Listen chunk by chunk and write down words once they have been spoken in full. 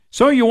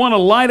So you want to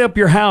light up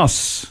your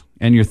house,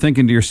 and you're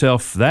thinking to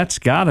yourself, that's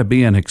got to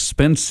be an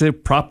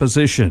expensive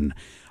proposition.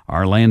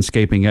 Our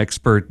landscaping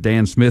expert,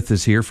 Dan Smith,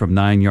 is here from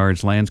 9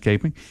 Yards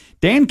Landscaping.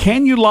 Dan,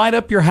 can you light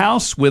up your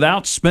house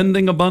without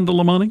spending a bundle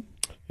of money?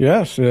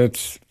 Yes,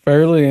 it's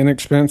fairly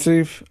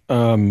inexpensive.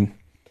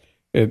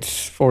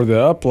 It's for the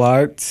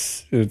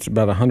uplights. It's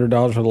about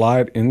 $100 a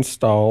light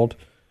installed.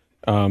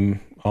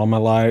 All my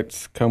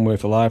lights come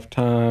with a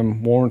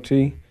lifetime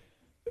warranty.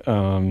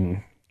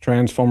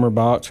 Transformer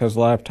box has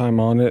lifetime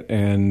on it,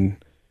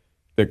 and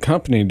the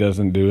company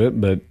doesn't do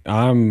it, but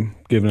I'm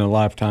giving a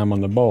lifetime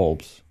on the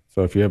bulbs.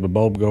 So if you have a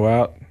bulb go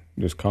out,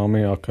 just call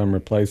me. I'll come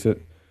replace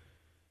it.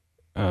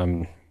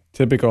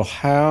 Typical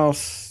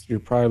house, you're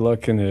probably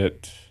looking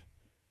at,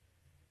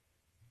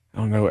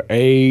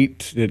 8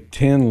 to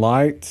 10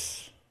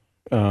 lights.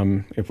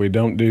 If we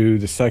don't do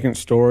the second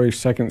story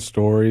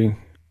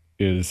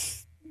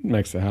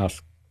makes the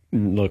house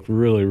look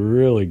really,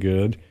 really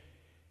good.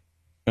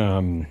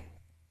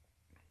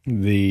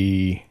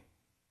 The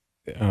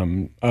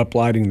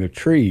uplighting the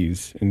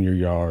trees in your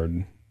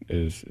yard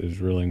is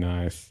really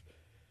nice.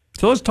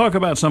 So let's talk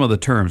about some of the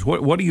terms.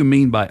 What do you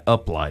mean by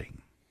uplighting?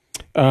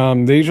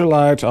 These are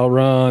lights I'll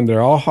run.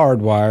 They're all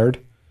hardwired.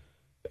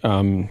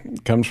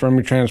 Comes from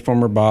your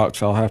transformer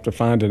box. I'll have to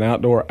find an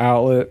outdoor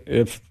outlet.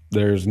 If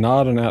there's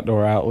not an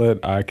outdoor outlet,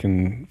 I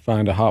can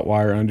find a hot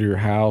wire under your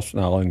house,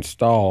 and I'll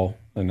install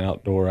an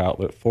outdoor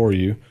outlet for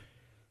you.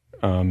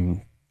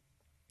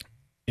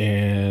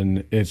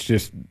 And it's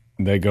just,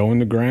 they go in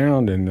the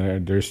ground,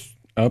 and there's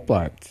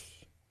uplights.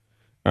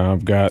 So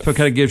it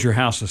kind of gives your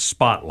house a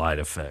spotlight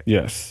effect.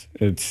 Yes,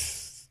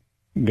 it's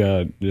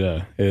good.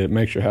 Yeah, it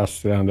makes your house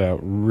stand out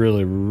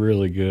really,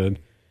 really good.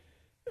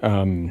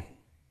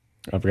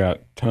 I've got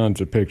tons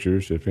of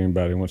pictures if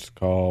anybody wants to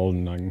call,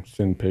 and I can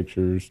send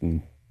pictures.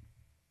 And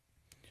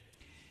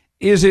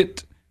is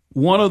it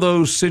one of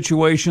those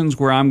situations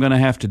where I'm going to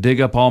have to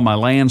dig up all my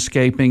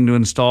landscaping to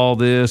install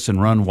this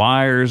and run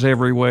wires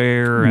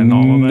everywhere and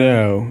all of that?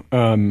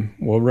 No.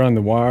 We'll run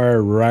the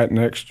wire right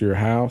next to your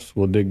house.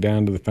 We'll dig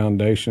down to the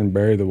foundation,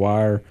 bury the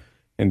wire,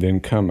 and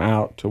then come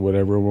out to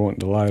whatever we want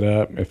to light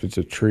up. If it's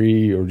a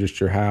tree or just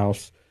your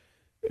house.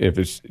 If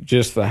it's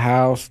just the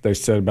house, they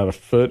set about a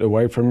foot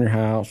away from your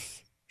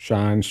house,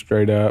 shine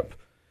straight up.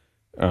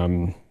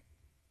 It'll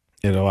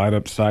light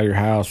up the side of your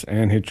house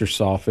and hit your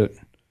soffit.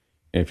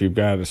 If you've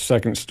got a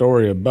second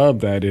story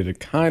above that, it'll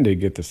kind of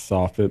get the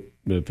soffit.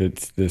 But if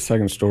it's the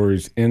second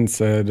story's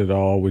inset at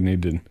all, we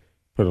need to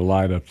put a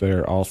light up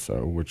there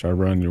also, which I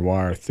run your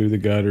wire through the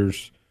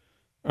gutters,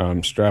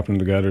 strap them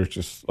to the gutters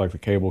just like the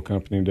cable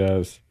company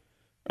does.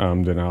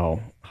 Then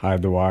I'll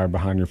hide the wire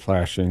behind your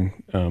flashing.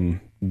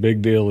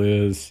 Big deal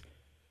is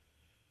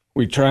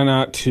we try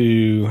not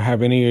to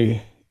have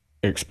any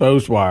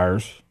exposed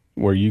wires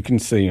where you can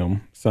see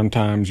them.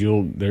 Sometimes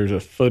there's a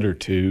foot or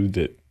two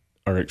that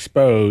are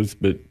exposed,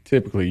 but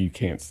typically you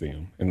can't see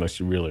them unless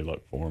you really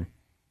look for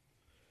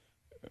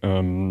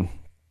them.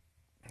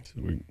 So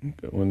we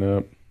going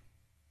up.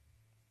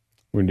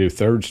 We do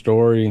third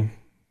story.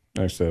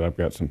 Like I said, I've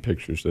got some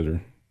pictures that are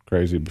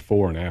crazy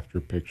before and after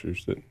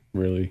pictures that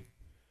really,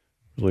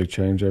 really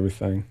change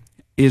everything.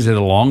 Is it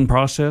a long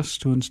process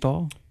to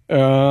install?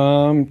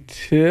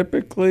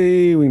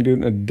 Typically we can do it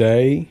in a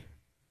day.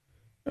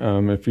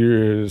 If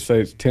you're,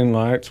 say it's 10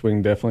 lights, we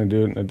can definitely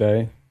do it in a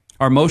day.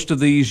 Are most of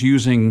these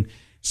using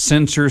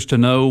sensors to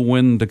know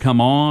when to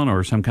come on,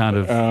 or some kind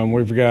of?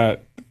 We've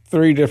got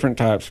 3 different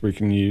types we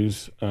can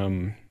use.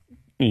 You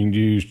can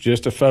use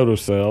just a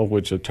photocell,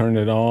 which will turn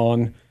it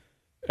on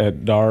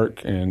at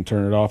dark and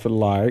turn it off at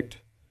light.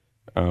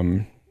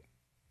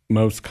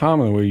 Most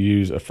commonly we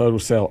use a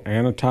photocell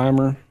and a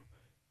timer,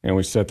 and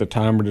we set the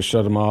timer to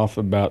shut them off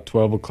about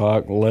 12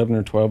 o'clock, 11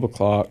 or 12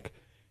 o'clock.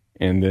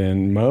 And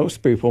then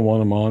most people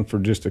want them on for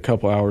just a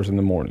couple hours in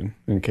the morning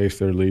in case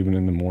they're leaving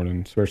in the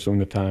morning, especially when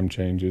the time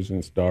changes and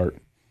it's dark.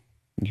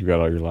 You've got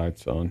all your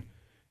lights on.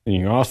 And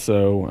you can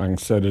also, I can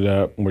set it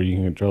up where you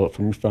can control it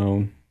from your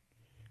phone,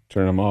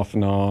 turn them off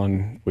and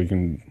on. We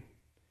can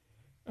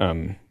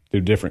do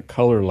different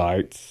color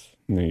lights.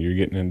 You're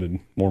getting into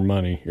more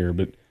money here,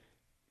 but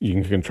you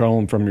can control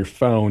them from your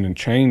phone and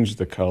change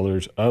the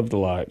colors of the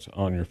lights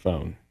on your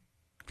phone.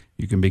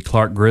 You can be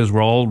Clark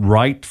Griswold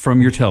right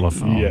from your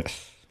telephone.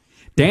 Yes.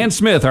 Dan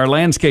Smith, our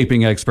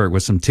landscaping expert,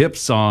 with some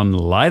tips on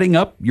lighting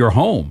up your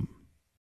home.